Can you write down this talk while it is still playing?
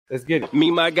Let's get it. Me,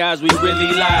 my guys, we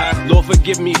really live. Lord,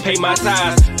 forgive me, pay my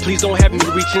tithes. Please don't have me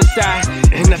reach inside.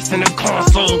 And that's in the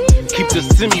console. Keep the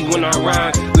semi when I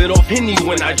ride. Lit off Henny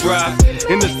when I drive.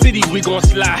 In the city, we gon'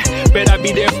 slide. Bet I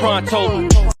be there pronto.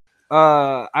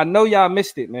 I know y'all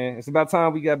missed it, man. It's about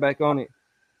time we got back on it.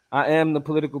 I am the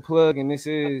political plug, and this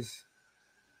is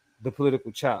the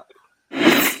political chop.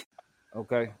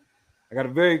 Okay. I got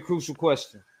a very crucial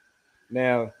question.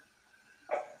 Now,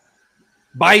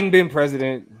 Biden been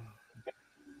president.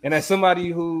 And as somebody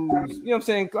who's, you know what I'm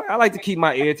saying, I like to keep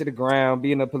my ear to the ground,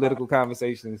 be in the political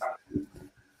conversations.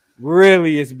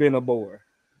 Really, it's been a bore.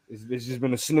 It's just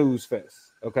been a snooze fest,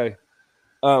 okay?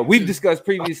 We've discussed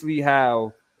previously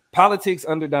how politics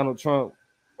under Donald Trump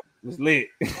was lit.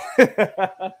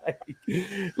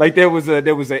 Like there was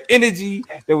an energy,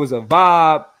 there was a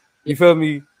vibe, you feel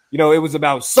me? You know, it was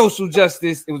about social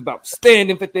justice, it was about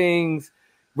standing for things.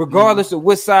 Regardless of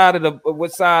what side of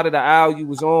the aisle you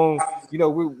was on, you know,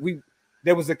 we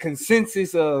there was a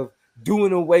consensus of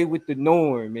doing away with the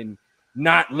norm and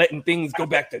not letting things go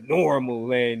back to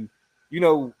normal. And you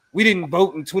know, we didn't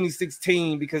vote in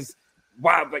 2016 because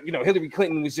why? But you know, Hillary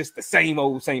Clinton was just the same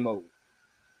old. It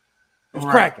was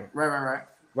cracking.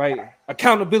 Right.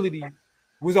 Accountability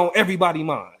was on everybody's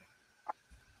mind.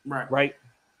 Right.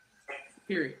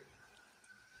 Period.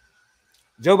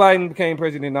 Joe Biden became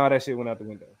president, and all that shit went out the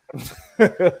window.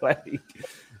 Like,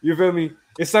 you feel me?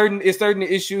 It's certain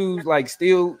issues like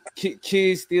still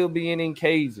kids still being in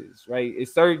cages, right?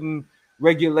 It's certain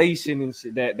regulation and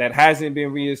shit that hasn't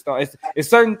been reinstalled. It's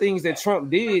certain things that Trump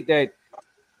did that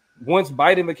once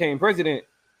Biden became president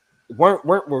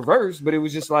weren't reversed, but it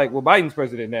was just like, well, Biden's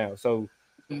president now, so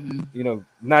you know,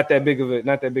 not that big of a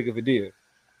deal.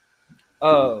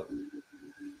 The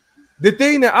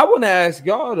thing that I want to ask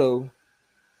y'all though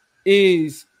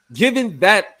is, given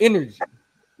that energy,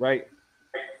 right?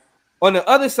 On the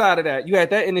other side of that, you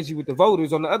had that energy with the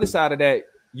voters. On the other side of that,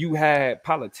 you had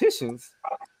politicians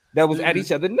that was at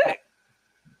each other's neck.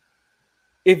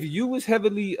 If you was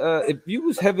heavily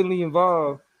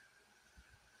involved,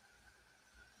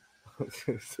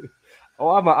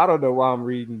 I don't know why I'm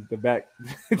reading the back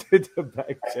the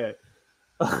back chat.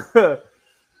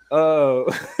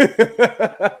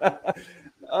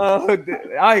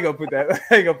 I ain't gonna put that.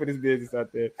 I ain't gonna put this business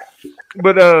out there.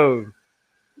 But hey,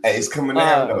 it's coming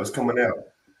out though. It's coming out.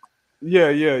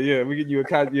 Yeah. We get you a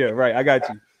copy. Yeah, right. I got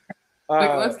you.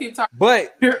 Let's keep talking.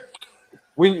 But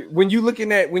when you look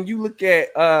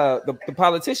at the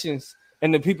politicians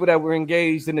and the people that were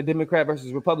engaged in the Democrat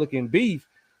versus Republican beef,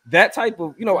 that type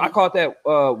of, you know, I call it that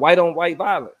white on white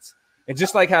violence. And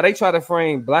just like how they try to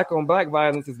frame black on black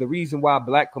violence is the reason why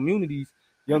black communities,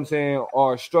 you know what I'm saying,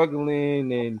 are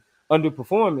struggling and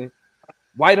underperforming.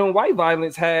 White on white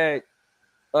violence had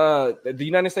the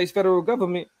United States federal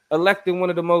government electing one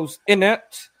of the most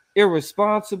inept,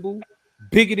 irresponsible,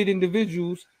 bigoted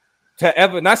individuals to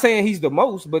ever, not saying he's the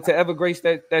most, but to ever grace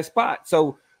that spot.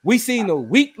 So we seen a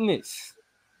weakness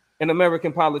in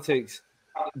American politics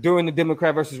during the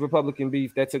Democrat versus Republican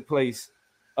beef that took place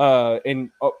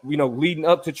leading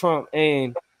up to Trump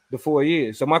and the 4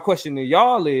 years. So my question to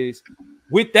y'all is,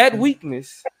 with that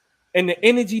weakness and the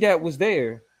energy that was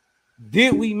there,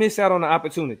 did we miss out on the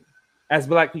opportunity as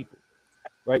black people?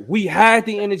 Right? We had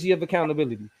the energy of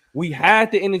accountability. We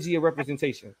had the energy of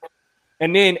representation.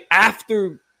 And then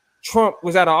after Trump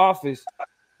was out of office,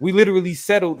 we literally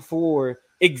settled for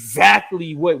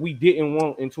exactly what we didn't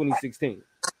want in 2016.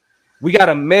 We got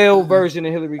a male version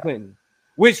of Hillary Clinton,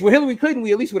 which with Hillary Clinton,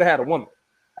 we at least would have had a woman.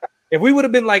 If we would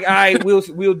have been like, all right,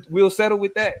 we'll settle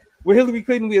with that. With Hillary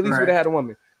Clinton, we at least would have had a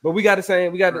woman. But we got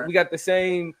the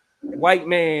same white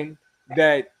man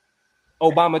that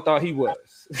Obama thought he was.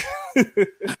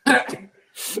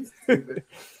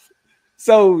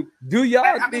 So, do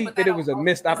y'all think that it was a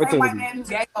missed opportunity? The white man who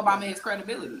gave Obama his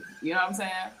credibility. You know what I'm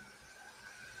saying?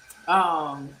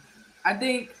 I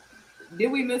think,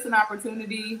 did we miss an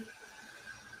opportunity?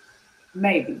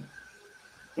 Maybe.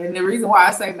 And the reason why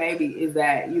I say maybe is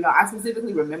that, you know, I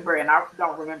specifically remember, and I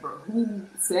don't remember who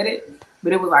said it,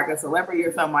 but it was like a celebrity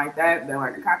or something like that. That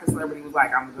like a cocky celebrity was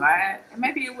like, "I'm glad," and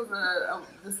maybe it was a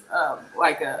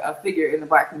figure in the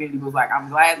black community was like, "I'm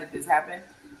glad that this happened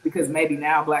because maybe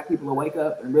now black people will wake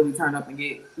up and really turn up and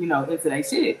get, you know, into their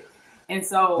shit." And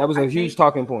so that was a huge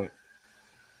talking point.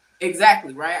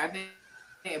 Exactly right. I think,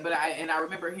 but I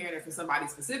remember hearing it from somebody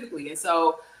specifically, and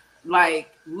so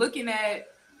like looking at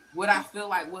what I feel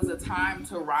like was a time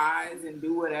to rise and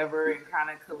do whatever and kind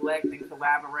of collect and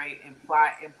collaborate and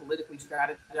plot and politically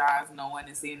strategize, knowing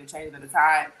and seeing the change of the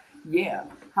tide. Yeah.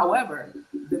 However,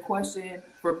 the question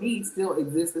for me still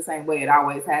exists the same way it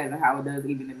always has and how it does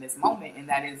even in this moment. And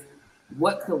that is,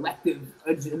 what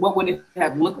what would it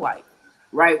have looked like,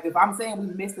 right? If I'm saying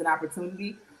we missed an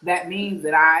opportunity, that means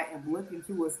that I am looking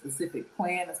to a specific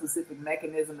plan, a specific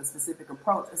mechanism, a specific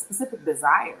approach, a specific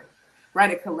desire,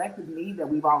 right? A collective need that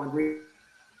we've all agreed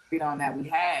on that we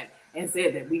had, and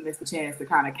said that we missed the chance to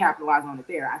kind of capitalize on it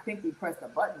there. I think we pressed a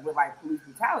button with like police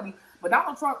brutality, but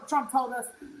Donald Trump told us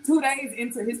 2 days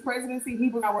into his presidency, he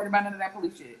was not worried about none of that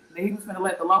police shit. That he was going to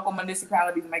let the local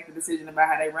municipalities make the decision about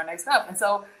how they run their stuff. And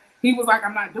so he was like,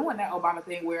 I'm not doing that Obama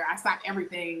thing where I stop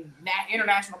everything,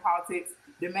 international politics,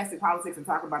 domestic politics, and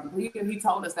talk about the. He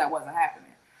told us that wasn't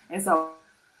happening. And so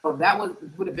that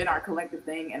would have been our collective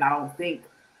thing. And I don't think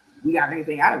we got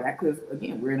anything out of that because,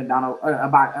 again, we're in a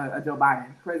Joe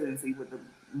Biden presidency with the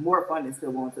more funding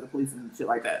still going to the police and shit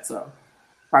like that. So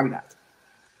probably not.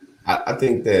 I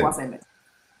think that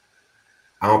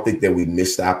I don't think that we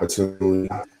missed the opportunity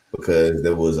because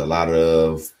there was a lot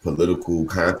of political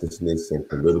consciousness and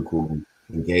political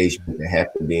engagement that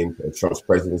happened in Trump's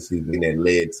presidency, and that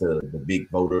led to the big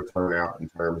voter turnout in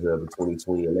terms of the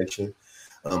 2020 election.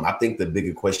 I think the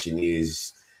bigger question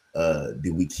is,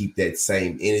 did we keep that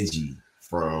same energy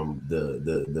from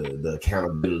the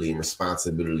accountability and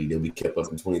responsibility that we kept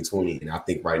up in 2020? And I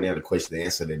think right now the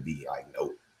answer would be like,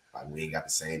 nope. Like we ain't got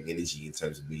the same energy in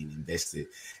terms of being invested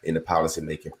in the policy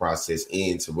making process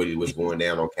and to really what's going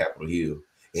down on Capitol Hill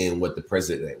and what the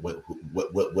president,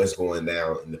 what's going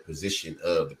down in the position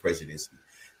of the presidency.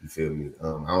 You feel me?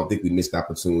 I don't think we missed the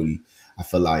opportunity. I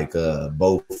feel like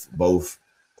both Joe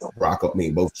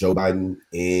Biden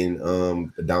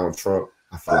and Donald Trump,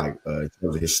 I feel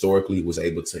like historically was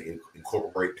able to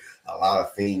incorporate a lot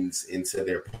of things into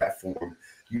their platform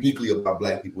uniquely about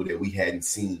Black people that we hadn't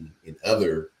seen in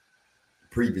other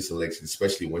previous elections,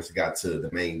 especially once it got to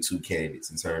the main 2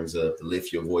 candidates in terms of the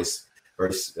Lift Your Voice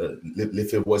versus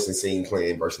Lift Your Voice and Sing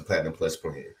plan versus the Platinum Plus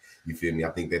plan. You feel me? I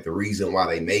think that the reason why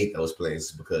they made those plans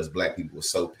is because Black people were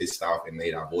so pissed off and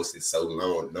made our voices so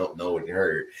known and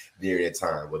heard during that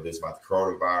time, whether it's about the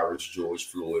coronavirus, George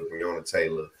Floyd, Breonna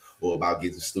Taylor, or about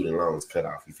getting student loans cut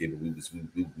off. You feel me?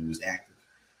 We was active.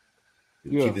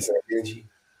 Keep this energy.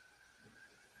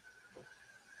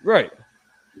 Right.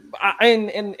 I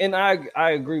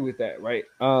agree with that, right?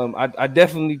 I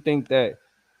definitely think that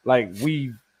like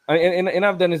and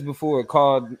I've done this before,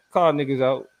 called niggas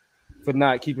out for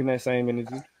not keeping that same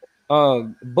energy.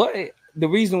 But the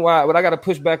reason why, what I gotta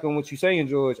push back on what you're saying,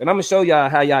 George, and I'm gonna show y'all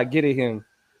how y'all get at him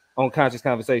on Conscious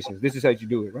Conversations. This is how you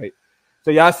do it, right?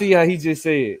 So y'all see how he just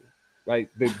said, right?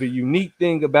 The unique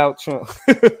thing about Trump.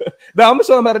 No, I'm gonna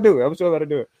show him how to do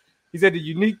it. He said the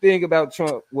unique thing about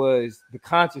Trump was the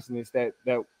consciousness that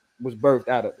was birthed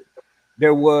out of it.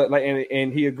 There was like,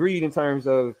 and he agreed in terms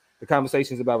of the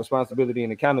conversations about responsibility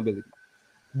and accountability.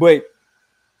 But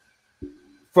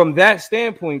from that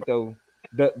standpoint, though,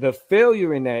 the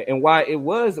failure in that and why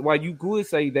you could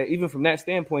say that even from that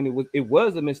standpoint, it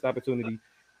was a missed opportunity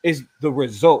is the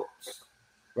results,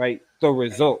 right? The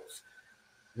results.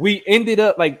 We ended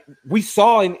up like we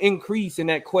saw an increase in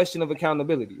that question of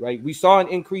accountability, right? We saw an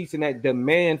increase in that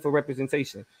demand for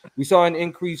representation. We saw an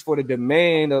increase for the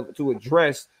demand to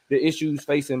address the issues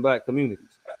facing Black communities,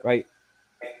 right?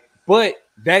 But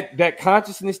that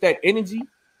consciousness, that energy,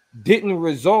 didn't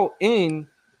result in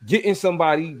getting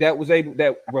somebody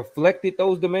that reflected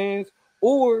those demands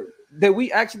or that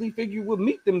we actually figured would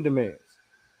meet them demands,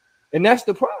 and that's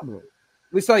the problem.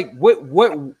 It's like what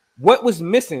was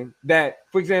missing that,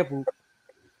 for example,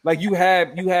 like you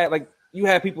had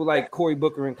people like Cory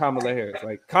Booker and Kamala Harris.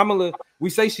 Like Kamala, we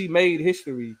say she made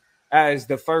history as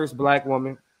the first Black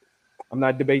woman. I'm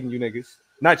not debating you niggas,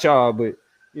 not y'all, but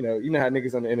you know how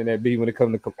niggas on the internet be when it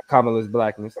comes to Kamala's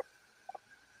blackness.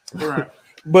 Right.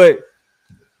 but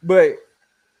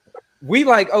we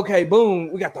like, okay,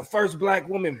 boom, we got the first Black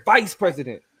woman vice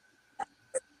president.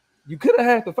 You could have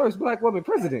had the first Black woman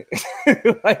president.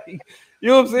 Like, you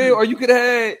know what I'm saying? Or we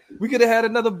could have had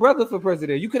another brother for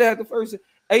president. You could have had the first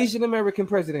Asian American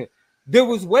president. There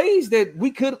was ways that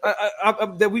we could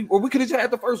we could have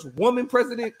had the first woman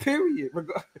president, period. You know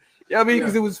what I mean?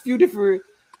 Because it was a few different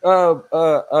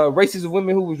races of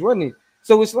women who was running.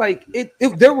 So it's like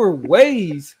there were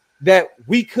ways that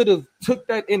we could have took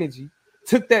that energy,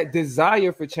 took that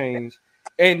desire for change,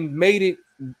 and made it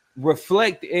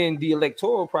reflect in the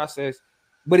electoral process,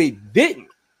 but it didn't.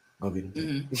 Okay.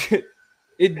 Mm-hmm.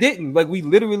 It didn't. Like we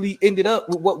literally ended up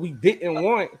with what we didn't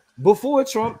want before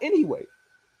Trump anyway.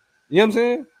 You know what I'm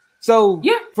saying? So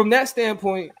from that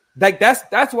standpoint, like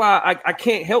that's why I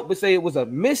can't help but say it was a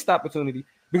missed opportunity,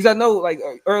 because I know like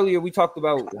earlier we talked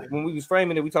about when we was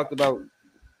framing it, we talked about.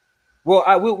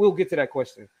 Well, we'll get to that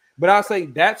question, but I'll say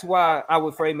that's why I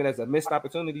would frame it as a missed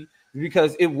opportunity,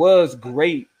 because it was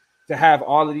great to have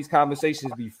all of these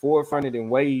conversations be forefronted in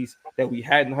ways that we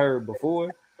hadn't heard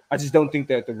before. I just don't think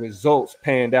that the results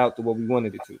panned out to what we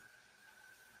wanted it to.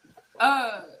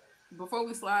 Before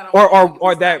we slide on,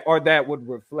 or that would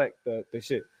reflect the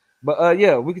shit. But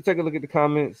yeah, we can take a look at the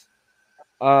comments.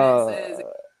 It says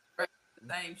the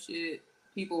same shit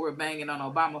people were banging on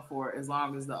Obama for, as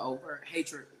long as the overt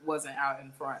hatred wasn't out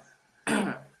in front.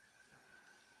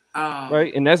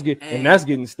 Right, and that's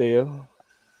getting stale.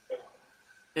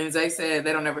 And they said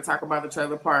they don't ever talk about the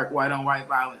trailer park white on white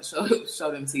violence.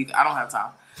 Show them teeth. I don't have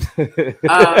time.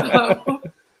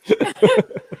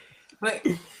 But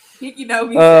Kiki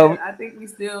Nobi said, I think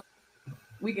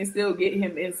we can still get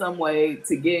him in some way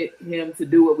to get him to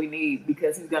do what we need,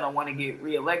 because he's gonna want to get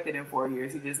reelected in 4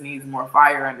 years. He just needs more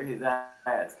fire under his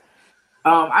ass.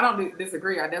 I don't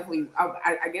disagree. I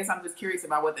guess I'm just curious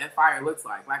about what that fire looks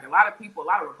like. Like a lot of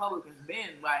Republicans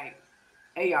been like,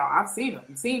 hey y'all, I've seen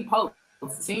them, seen posts,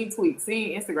 seen tweets,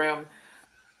 seen Instagram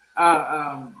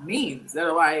memes that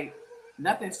are like,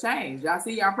 nothing's changed. Y'all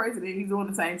see y'all president, he's doing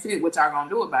the same shit. What y'all gonna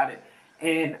do about it?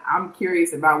 And I'm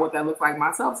curious about what that looks like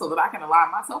myself, so that I can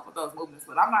align myself with those movements.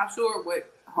 But I'm not sure what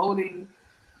holding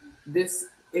this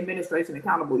administration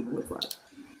accountable even looks like.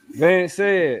 Vance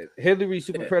said Hillary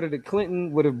super predator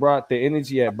Clinton would have brought the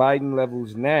energy at Biden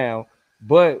levels now,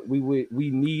 but we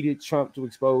needed Trump to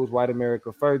expose white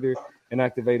America further and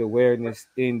activate awareness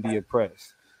in the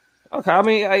oppressed. Okay, I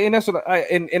mean, and that's what I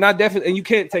definitely, and you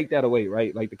can't take that away,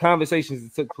 right? Like the conversations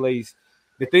that took place,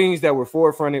 the things that were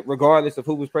forefronted, regardless of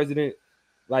who was president,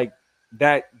 like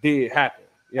that did happen.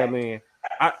 You know what I mean?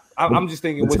 I'm just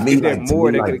thinking, was there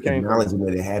more that could have came from? Acknowledging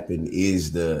that it happened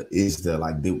is the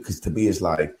like, because to me it's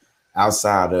like,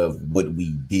 outside of what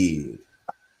we did,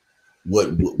 what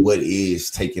is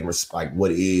taking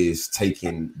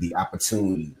the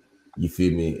opportunity? You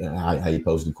feel me? How you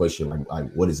pose the question,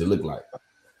 like what does it look like?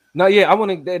 No, yeah,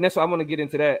 and that's why I want to get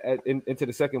into that into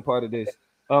the second part of this.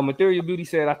 Ethereal Beauty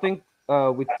said, I think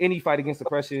with any fight against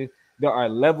oppression, there are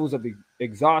levels of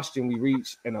exhaustion we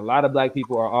reach, and a lot of Black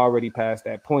people are already past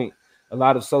that point. A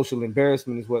lot of social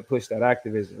embarrassment is what pushed that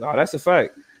activism. Oh, that's a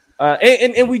fact.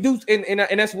 And we do, and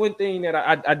that's one thing that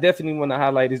I definitely want to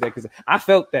highlight, is that because I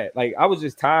felt that, like, I was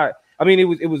just tired. I mean,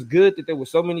 it was good that there were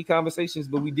so many conversations,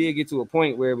 but we did get to a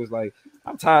point where it was like,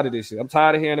 I'm tired of this shit. I'm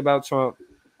tired of hearing about Trump.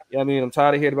 Yeah, I mean, I'm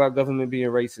tired of hearing about government being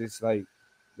racist. Like,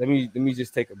 let me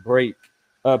just take a break.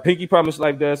 Pinky Promise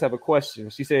Life does have a question.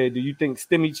 She said, do you think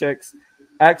stimmy checks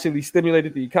actually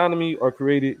stimulated the economy or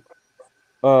created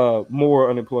more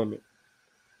unemployment?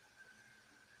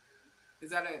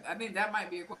 I think that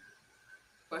might be a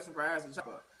question for us,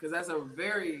 because that's a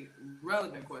very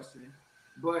relevant question.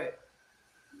 But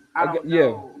I don't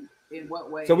know in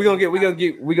what way. So we're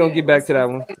gonna get back to that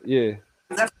one. Yeah.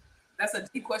 That's a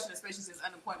deep question, especially since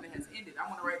unemployment has ended. I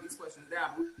want to write these questions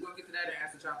down. We're gonna get to that and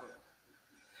ask the chopper.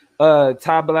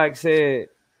 Ty Black said,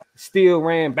 still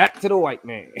ran back to the white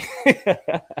man.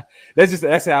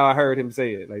 that's how I heard him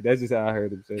say it. Like, that's just how I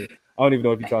heard him say it. I don't even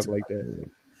know if he talked like that.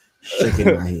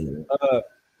 Shaking my head.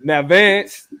 Now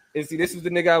Vance, and see, this was the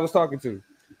nigga I was talking to.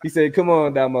 He said, come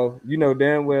on, Damo. You know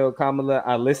damn well, Kamala,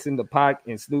 I listened to Pac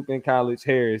and Snoop in college.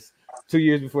 Harris 2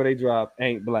 years before they drop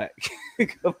ain't black.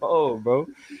 Come on, bro.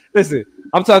 Listen,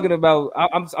 I'm talking about,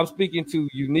 I'm speaking to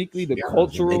uniquely the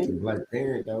cultural black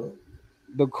parent, though.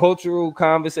 The cultural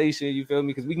conversation, you feel me?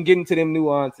 Because we can get into them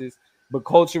nuances, but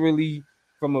culturally,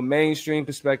 from a mainstream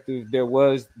perspective, there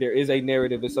is a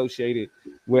narrative associated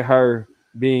with her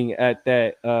being at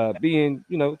that, being,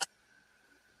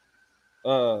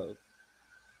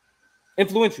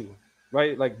 influential,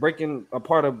 right? Like breaking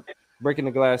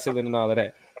the glass ceiling and all of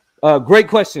that. Great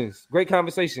questions, great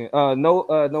conversation.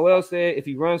 Noel said if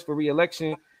he runs for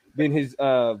re-election, then his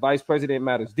vice president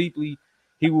matters deeply.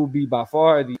 He will be by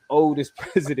far the oldest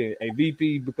president. A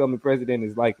VP becoming president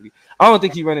is likely. I don't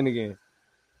think he's running again.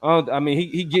 I mean,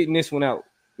 he getting this one out.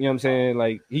 You know what I'm saying?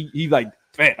 Like he like,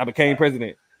 man, I became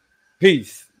president.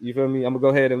 Peace. You feel me? I'm gonna go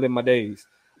ahead and live my days.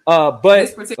 But go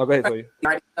ahead, sorry.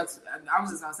 I was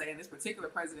just gonna say, in this particular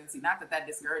presidency, not that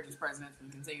discourages presidents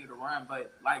from continue to run,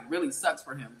 but like really sucks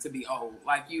for him to be old.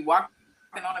 Like, you walked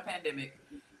in on a pandemic,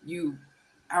 you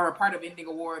are a part of ending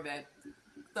a war that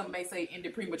some may say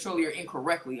ended prematurely or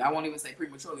incorrectly. I won't even say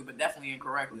prematurely, but definitely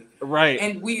incorrectly. Right.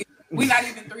 And we not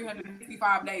even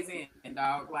 365 days in,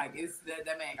 dog. Like, it's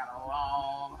that man got a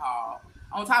long haul.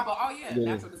 On top of,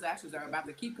 natural disasters are about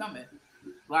to keep coming.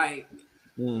 Like,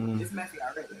 it's messy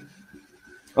already.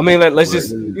 I mean, let's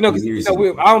just,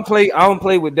 I don't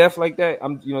play with death like that.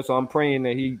 So I'm praying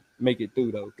that he make it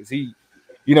through though, because he,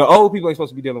 old people ain't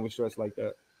supposed to be dealing with stress like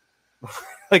that.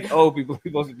 Like old people are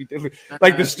supposed to be dealing,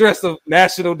 like the stress of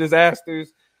national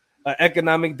disasters,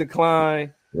 economic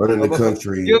decline, running the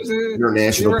country, you know what I'm saying?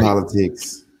 international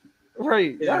politics.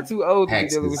 Right, y'all too old to be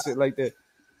Taxes. dealing with shit like that.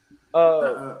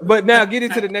 But now get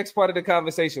into the next part of the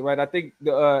conversation, right? I think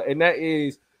and that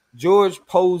is George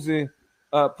Posen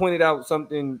pointed out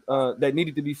something that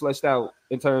needed to be fleshed out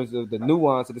in terms of the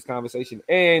nuance of this conversation,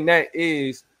 and that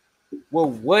is,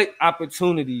 well, what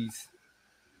opportunities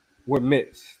were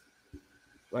missed?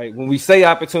 Right? When we say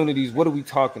opportunities, what are we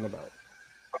talking about?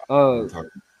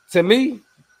 To me,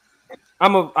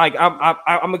 I'm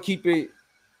gonna keep it.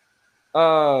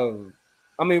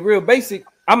 I mean, real basic.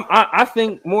 I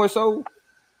think more so,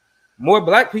 more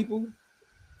black people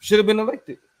should have been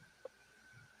elected,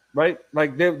 right?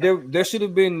 Like there should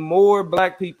have been more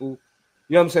black people.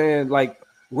 You know what I'm saying? Like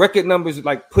record numbers,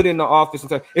 like put in the office and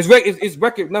stuff. It's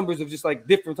record numbers of just like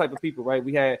different type of people, right?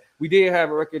 We did have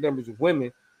a record numbers of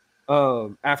women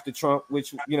after Trump,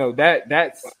 which you know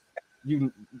that's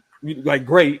you like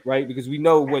great, right? Because we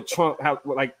know what Trump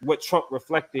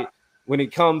reflected when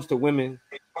it comes to women,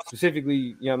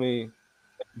 specifically, you know what I mean,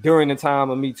 during the time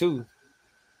of Me Too.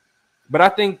 But I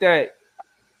think that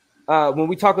when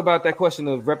we talk about that question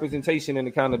of representation and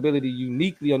accountability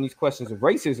uniquely on these questions of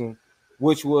racism,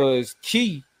 which was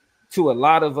key to a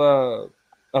lot of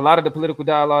the political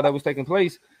dialogue that was taking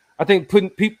place, I think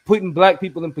putting black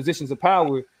people in positions of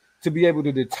power to be able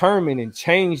to determine and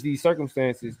change these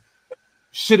circumstances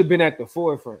should have been at the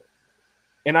forefront.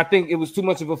 And I think it was too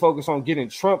much of a focus on getting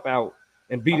Trump out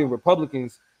and beating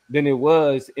Republicans than it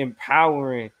was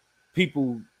empowering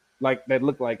people like that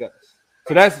look like us.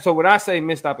 So when I say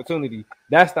missed opportunity,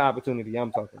 that's the opportunity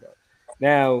I'm talking about.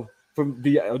 Now, do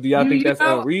y'all think that's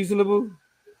unreasonable?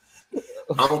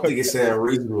 I don't think it's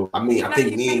unreasonable. I mean, I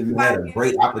think me and you had a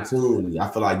great opportunity. I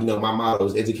feel like, you know, my motto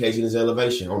is education is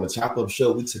elevation. On the Chop Up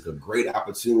Show, we took a great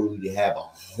opportunity to have a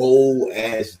whole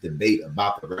ass debate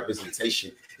about the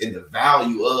representation and the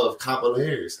value of Kamala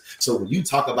Harris. So when you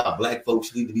talk about black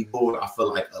folks need to be more, I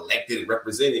feel like elected and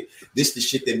represented, this the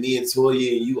shit that me and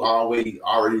Toya and you already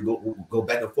go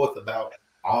back and forth about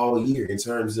all year in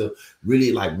terms of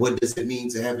really like what does it mean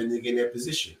to have a nigga in that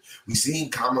position. We seen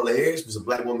Kamala Harris was a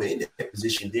black woman in that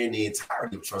position during the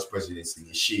entirety of Trump's presidency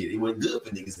and shit. It wasn't good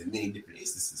for niggas in many different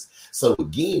instances. So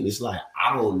again, it's like,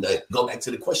 I don't know. Go back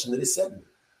to the question of this segment.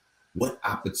 What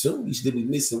opportunities did we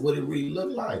miss and what it really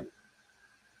looked like?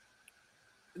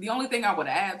 The only thing I would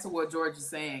add to what George is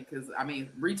saying, because I mean,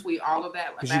 retweet all of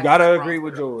that. Because you gotta agree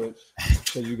with George.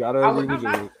 Because you gotta agree with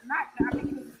George. I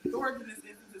mean, George in this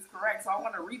instance is correct. So I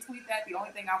want to retweet that. The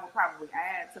only thing I would probably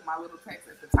add to my little text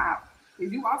at the top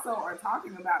is you also are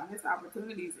talking about missed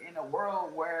opportunities in a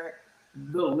world where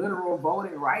the literal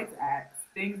Voting Rights Act,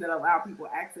 things that allow people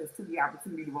access to the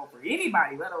opportunity to vote for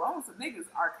anybody, let alone some niggas,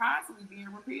 are constantly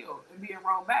being repealed and being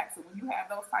rolled back. So when you have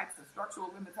those types of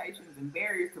structural limitations and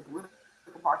barriers to political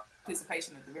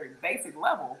participation at the very basic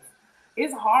level,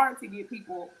 it's hard to get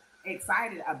people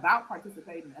excited about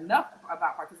participating in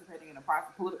a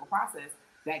political process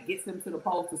that gets them to the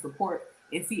polls to support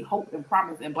and see hope and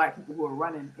promise in black people who are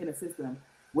running in a system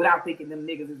without thinking them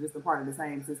niggas is just a part of the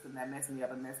same system that messed me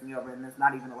up and messed me over and that's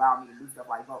not even allowing me to do stuff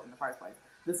like vote in the first place.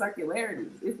 The circularity,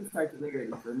 it's the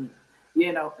circularity for me,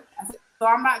 you know. So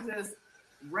I'm not just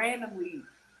randomly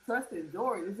trusting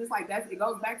George. It's just like it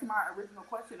goes back to my original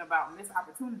question about missed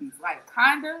opportunities. Like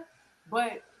kinda,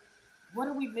 but what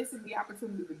are we missing the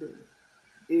opportunity to do?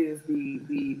 Is the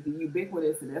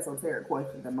ubiquitous and esoteric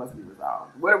question that must be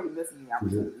resolved. What are we missing the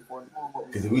opportunity for?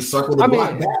 Because if we circle the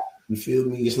block back, you feel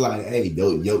me? It's like, hey,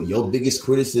 your biggest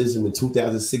criticism in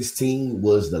 2016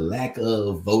 was the lack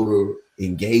of voter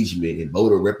engagement and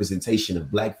voter representation of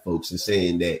black folks, and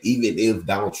saying that even if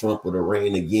Donald Trump would have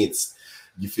ran against,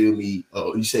 you feel me?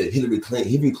 You said Hillary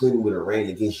Clinton would have ran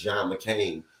against John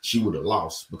McCain, she would have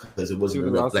lost because it wasn't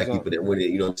enough black people that went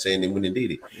in, you know what I'm saying, they went and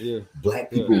did it. Yeah.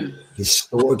 Black people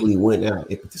historically went out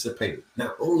and participated.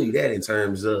 Not only that, in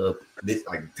terms of this,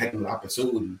 like taking the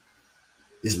opportunity,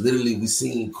 it's literally we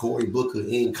seen Cory Booker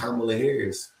and Kamala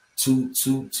Harris, two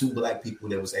black people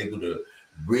that was able to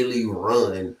really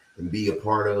run and be a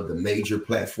part of the major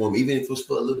platform, even if it was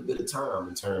for a little bit of time,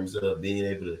 in terms of being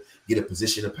able to get a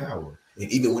position of power.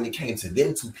 And even when it came to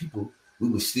them two people, we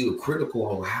were still critical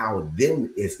on how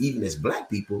them, even as black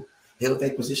people, held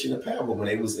that position of power when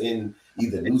they was in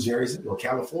either New Jersey or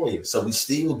California. So we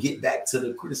still get back to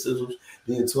the criticisms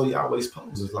being Toya always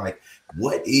poses, like,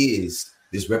 what is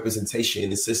this representation in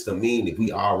the system mean if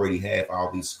we already have all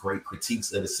these great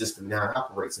critiques of the system now it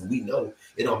operates? And we know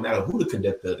it don't matter who the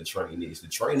conductor of the train is. The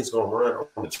train is going to run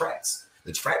on the tracks.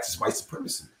 The tracks is white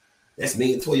supremacy. That's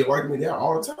me and Toya arguing there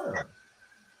all the time.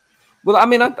 Well, I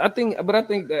mean, I think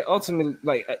that ultimately,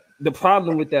 like, the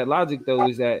problem with that logic though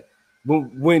is that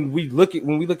when we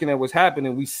looking at what's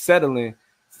happening, we settling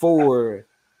for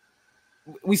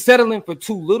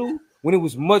too little when it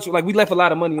was much, like, we left a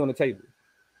lot of money on the table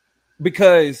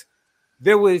because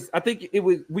we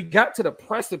got to the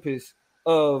precipice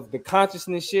of the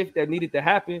consciousness shift that needed to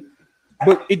happen,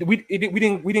 but we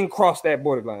didn't cross that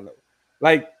borderline though.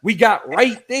 Like, we got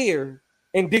right there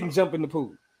and didn't jump in the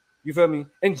pool. You feel me?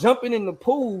 And jumping in the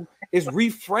pool is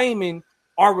reframing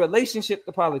our relationship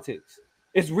to politics.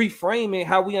 It's reframing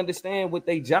how we understand what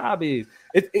their job is.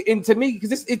 And to me,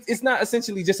 because it's not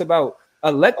essentially just about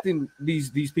electing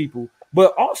these people,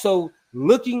 but also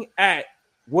looking at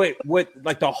what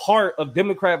like the heart of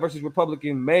Democrat versus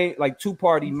Republican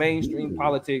two-party mainstream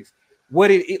politics,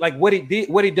 what it did,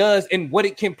 what it does, and what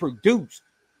it can produce.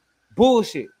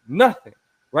 Bullshit, nothing,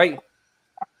 right?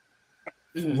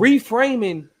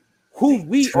 Reframing who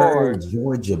we are.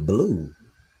 Georgia blue,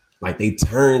 like they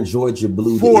turned Georgia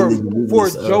blue for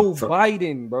Joe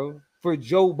Biden, bro. For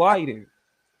Joe Biden.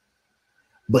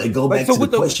 But go back to the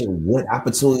question: what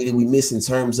opportunity did we miss in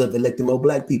terms of electing more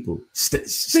black people?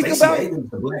 Stacey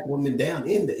Abrams, the black woman down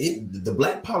in the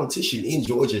black politician in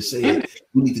Georgia, said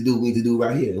we need to do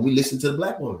right here, and we listened to the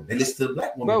black woman. They listened to the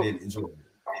black woman in Georgia.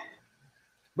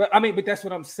 But that's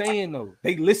what I'm saying though.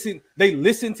 They listen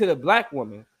to the black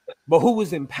woman, but who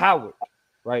was empowered,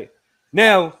 right?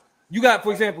 Now you got,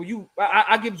 for example,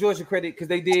 I give Georgia credit because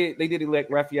they did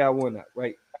elect Raphael Warnock,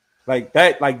 right?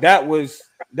 That was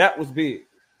big.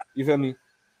 You feel me?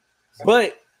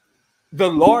 But the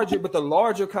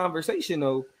larger conversation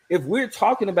though, if we're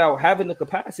talking about having the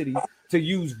capacity to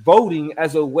use voting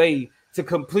as a way to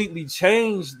completely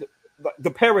change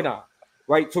the paradigm,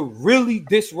 right? To really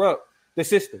disrupt the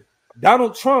system.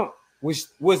 Donald Trump was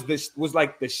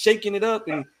like the shaking it up,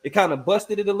 and it kind of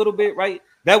busted it a little bit, right?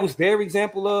 That was their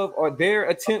example of, or their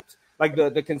attempt, like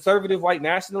the conservative white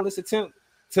nationalist attempt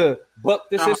to buck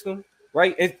the system,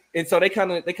 right? And so they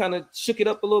kind of shook it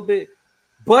up a little bit,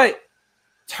 but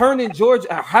turning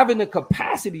Georgia, having the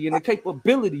capacity and the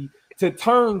capability to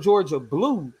turn Georgia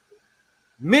blue,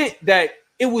 meant that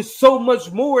it was so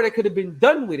much more that could have been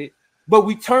done with it, but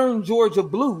we turned Georgia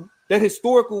blue. That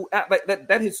historical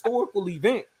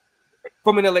event,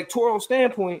 from an electoral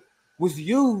standpoint, was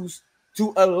used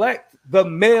to elect the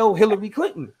male Hillary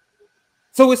Clinton.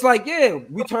 So it's like, yeah,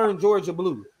 we turned Georgia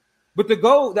blue, but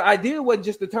the idea wasn't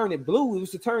just to turn it blue; it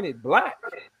was to turn it black,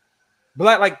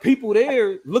 like people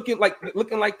there looking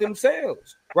like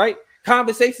themselves, right?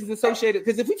 Conversations associated,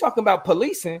 because if we're talking about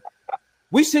policing,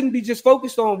 we shouldn't be just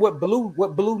focused on what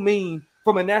blue mean.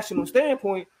 From a national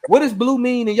standpoint, what does blue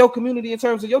mean in your community in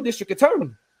terms of your district attorney?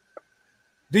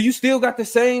 Do you still got the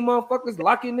same motherfuckers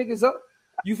locking niggas up?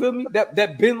 You feel me?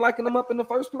 That been locking them up in the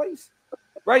first place,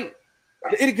 right?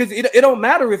 Because it don't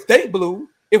matter if they blue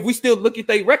if we still look at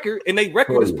their record and their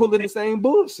record is pulling the same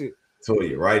bullshit.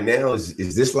 Toya, right now,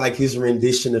 is this like his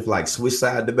rendition of like Swiss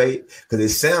Side Debate? Because it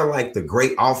sounds like the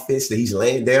great offense that he's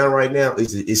laying down right now.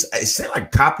 It sounds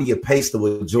like copy and paste of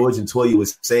what George and Toya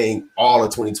was saying all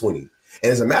of 2020.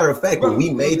 And as a matter of fact, when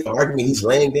we made the argument he's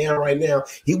laying down right now,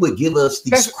 he would give us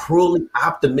these cruelly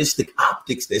optimistic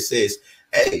optics that says,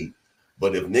 hey,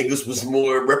 but if niggas was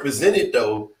more represented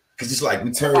though, because it's like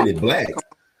we turned it black.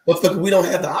 But we don't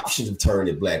have the option of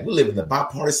turning it black. We live in the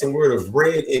bipartisan world of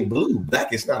red and blue.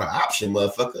 Black is not an option,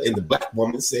 motherfucker. And the black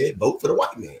woman said, vote for the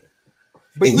white man.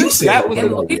 But and you said that was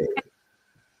white man.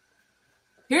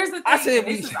 Here's the thing. I said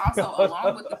this is also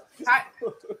along with the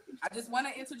I just want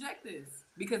to interject this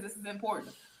because this is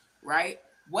important, right?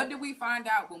 What did we find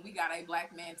out when we got a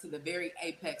black man to the very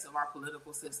apex of our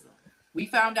political system? We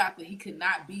found out that he could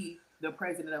not be the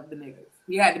president of the niggas.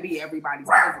 He had to be everybody's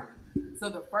president. So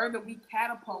the further we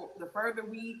catapult, the further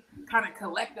we kind of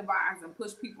collectivize and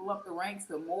push people up the ranks,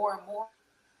 the more and more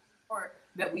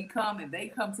that we come and they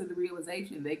come to the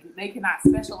realization they cannot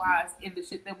specialize in the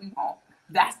shit that we want.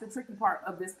 That's the tricky part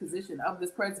of this position, of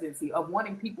this presidency, of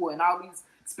wanting people in all these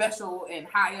special and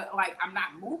higher. Like, I'm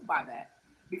not moved by that,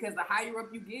 because the higher up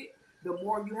you get, the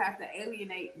more you have to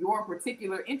alienate your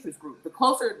particular interest group. The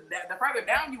further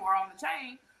down you are on the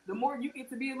chain, the more you get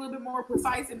to be a little bit more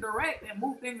precise and direct and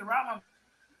move things around on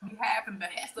behalf and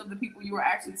behest of the people you are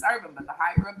actually serving. But the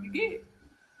higher up you get,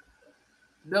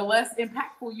 the less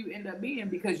impactful you end up being,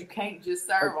 because you can't just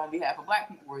serve on behalf of black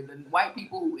people, or the white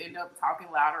people who end up talking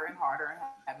louder and harder and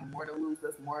having more to lose,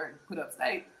 us more to put up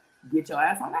stake. Get your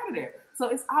ass on out of there. So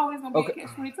it's always gonna be a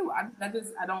catch-22.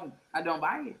 I don't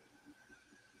buy it.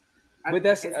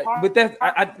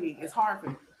 It's hard for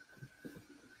me.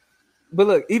 But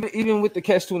look, even with the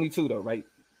catch-22 though, right?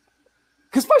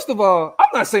 Because first of all, I'm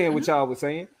not saying what y'all was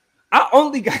saying. I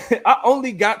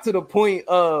only got to the point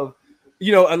of,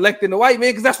 electing the white man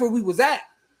because that's where we was at.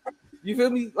 You feel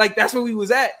me? Like that's where we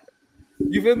was at.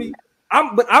 You feel me?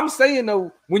 I'm saying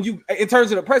though, when in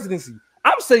terms of the presidency,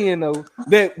 I'm saying though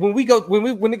that when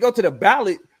it go to the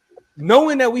ballot,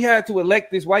 knowing that we had to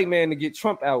elect this white man to get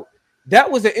Trump out,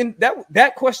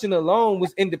 that question alone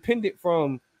was independent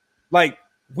from like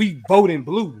we voting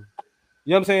blue.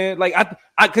 You know what I'm saying? Like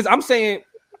because I'm saying,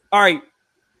 all right,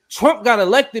 Trump got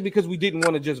elected because we didn't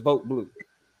want to just vote blue,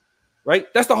 right?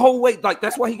 That's the whole way. Like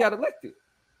that's why he got elected.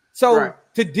 So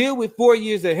to deal with 4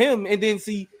 years of him and then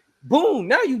see, boom,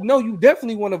 now you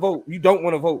definitely want to vote. You don't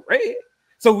want to vote red.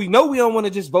 So we know we don't want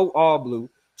to just vote all blue.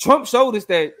 Trump showed us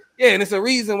that, and it's a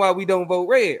reason why we don't vote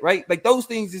red, right? Like those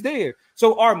things is there.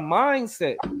 So our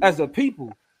mindset as a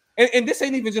people, and this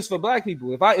ain't even just for black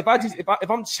people. If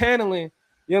I'm channeling,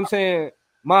 you know what I'm saying,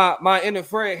 my inner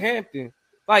Fred Hampton,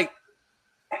 like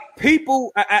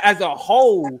people as a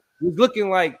whole was looking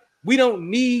like we don't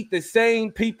need the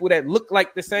same people that look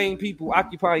like the same people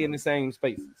occupying the same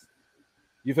spaces.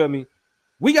 You feel me?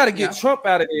 We got to get Trump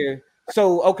out of there.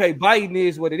 So, okay, Biden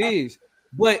is what it is.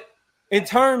 But in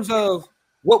terms of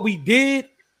what we did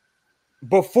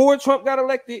before Trump got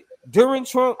elected, during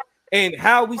Trump, and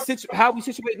how we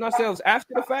situating ourselves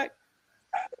after the fact,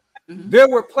 there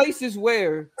were places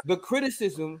where the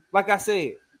criticism, like I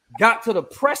said, got to the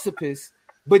precipice,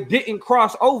 but didn't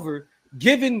cross over,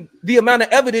 given the amount of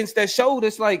evidence that showed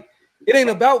us like it ain't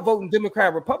about voting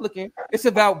Democrat, Republican. It's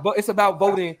about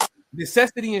voting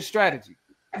necessity and strategy.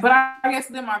 But I guess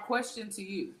then my question to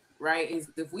you, right, is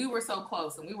if we were so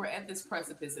close and we were at this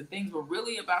precipice and things were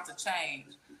really about to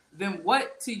change, then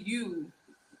what to you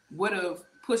would have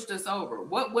pushed us over?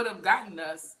 What would have gotten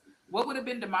us? What would have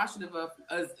been demonstrative of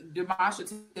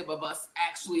us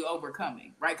actually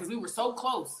overcoming, right? Because we were so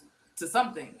close to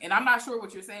something, and I'm not sure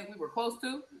what you're saying we were close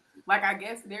to. Like, I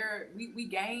guess we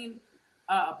gained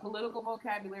a political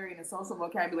vocabulary and a social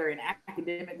vocabulary and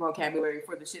academic vocabulary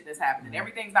for the shit that's happening.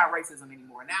 Everything's not racism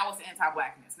anymore. Now it's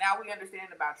anti-blackness. Now we understand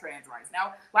about trans rights.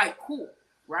 Now, like, cool,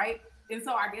 right? And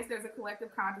so I guess there's a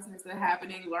collective consciousness that's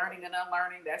happening, learning and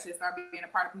unlearning. That should start being a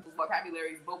part of people's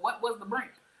vocabularies. But what was the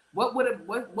brink? What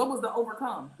was the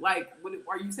overcome? Like,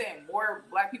 are you saying more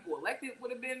black people elected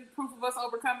would have been proof of us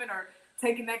overcoming, or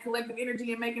taking that collective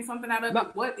energy and making something out of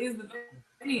it? What is the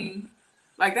thing?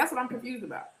 Like, that's what I'm confused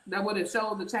about. That would have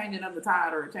showed the changing of the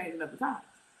tide or a changing of the time.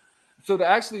 So to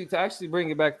actually bring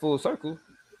it back full circle,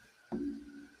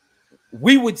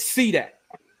 we would see that.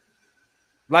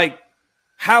 Like,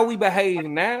 how we behave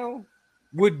now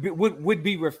would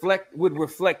reflect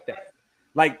that.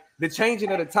 Like, the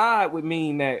changing of the tide would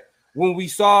mean that when we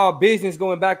saw business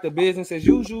going back to business as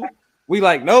usual, we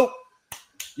like, nope.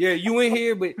 Yeah, you in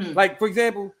here, but like, for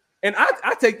example, and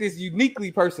I take this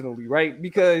uniquely personally, right?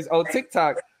 Because on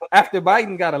TikTok, after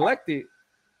Biden got elected,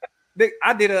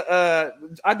 I did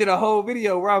a whole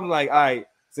video where I'm like, all right,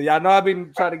 so y'all know I've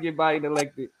been trying to get Biden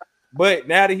elected, but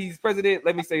now that he's president,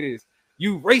 let me say this: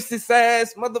 you racist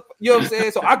ass mother, you know what I'm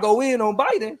saying? So I go in on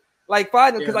Biden, like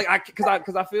finally, because I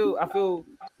feel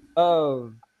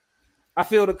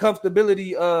the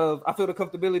comfortability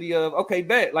of okay,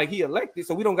 bet, like he elected,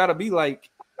 so we don't gotta be like,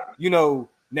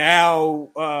 now,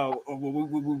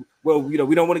 we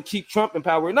don't want to keep Trump in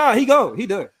power. Nah, he gone. He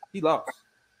done. He lost.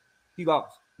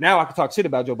 Now I can talk shit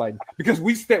about Joe Biden because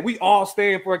we all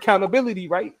stand for accountability,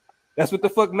 right? That's what the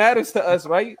fuck matters to us,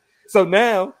 right? So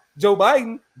now, Joe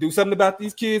Biden, do something about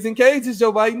these kids in cages,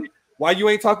 Joe Biden. Why you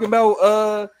ain't talking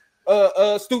about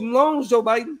student loans, Joe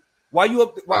Biden? Why you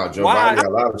up? Joe Biden got a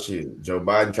lot of shit. Joe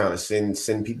Biden trying to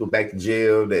send people back to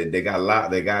jail that they got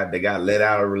locked. They got let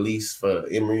out or released for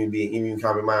being immune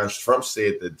compromised. Trump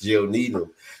said the jail need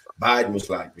them. Biden was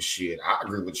like, shit, I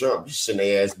agree with Trump. Just send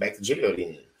their ass back to jail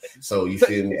then. So you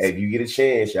feel me? If you get a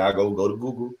chance, y'all go to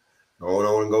Google, go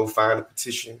on and go find a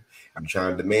petition. I'm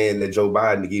trying to demand that Joe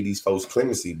Biden to give these folks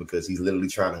clemency because he's literally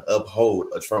trying to uphold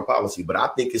a Trump policy. But I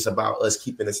think it's about us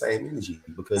keeping the same energy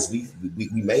because we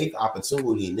made the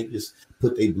opportunity and niggas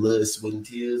put their blood, sweat, and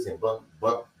tears and bump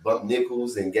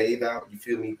nickels and gave out, you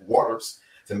feel me, waters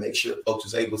to make sure folks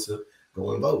was able to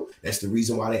go and vote. That's the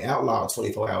reason why they outlawed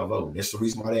 24-hour voting. That's the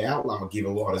reason why they outlawed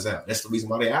giving waters out. That's the reason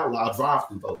why they outlawed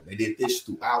drive-through voting. They did this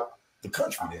throughout the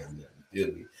country down there, you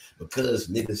feel me? Because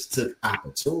niggas took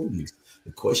opportunities.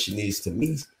 The question is, to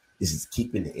me, is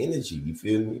keeping the energy. You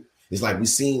feel me? It's like we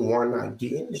seen Warnock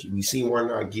get energy. We seen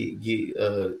Warnock get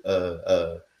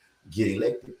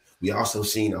elected. We also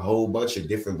seen a whole bunch of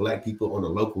different black people on the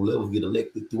local level get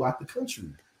elected throughout the country.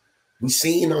 We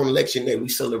seen on election day we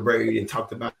celebrated and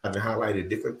talked about and highlighted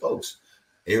different folks.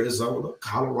 Arizona,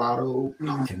 Colorado,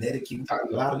 Connecticut,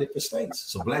 a lot of different states.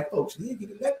 So black folks did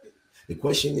get elected. The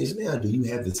question is now, do you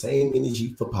have the same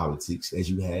energy for politics as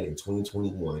you had in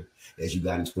 2021, as you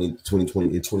got in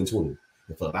 2020 and 2020?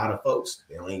 And for a lot of folks,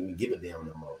 they don't even give a damn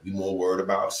no more. We more worried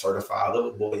about certified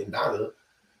lover boy and Donna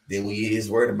than we is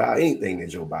worried about anything that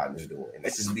Joe Biden is doing. And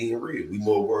that's just being real. We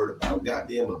more worried about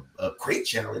goddamn a crate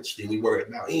challenge than we worried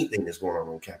about anything that's going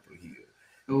on Capitol Hill.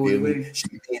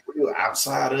 Real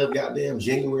outside of goddamn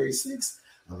January 6th,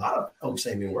 a lot of folks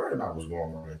ain't been worried about what's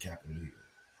going on in Capitol Hill.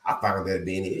 I found that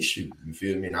being an issue. You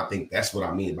feel me? And I think that's what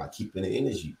I mean by keeping the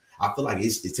energy. I feel like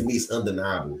it's to me, it's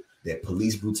undeniable that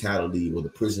police brutality or the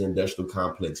prison industrial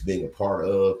complex being a part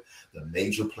of the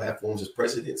major platforms as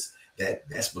presidents,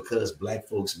 that's because black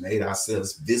folks made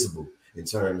ourselves visible in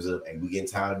terms of, hey, we getting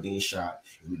tired of being shot,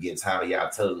 and we getting tired of y'all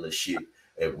telling us shit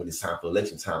when it's time for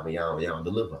election time and y'all don't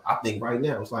deliver. I think right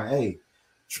now it's like, hey,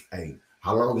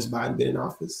 how long has Biden been in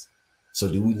office? So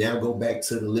do we now go back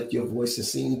to the Lift Your Voice and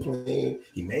Sing plan?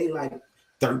 He made like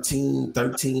 13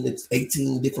 to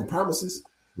 18 different promises.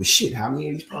 Well, shit, how many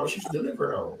of these promises you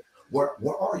delivered on? Where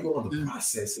are you on the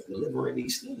process of delivering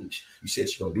these things? You said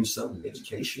you're going to do something in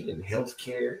education and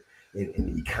healthcare and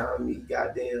the economy,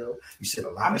 goddamn. You said a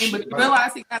lot of shit. But you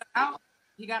realize he got out.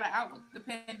 He got out with the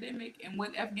pandemic and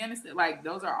with Afghanistan. Like,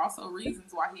 those are also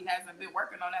reasons why he hasn't been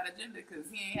working on that agenda, because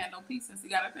he ain't had no peace since he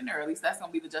got up in there. At least that's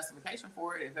going to be the justification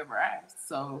for it if ever asked.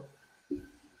 So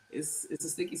it's a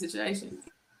sticky situation,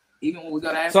 even when we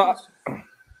go to ask questions.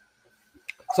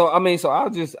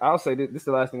 I'll say this is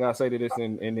the last thing I'll say to this,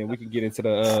 and then we can get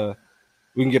into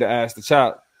we can get to ask the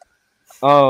chop.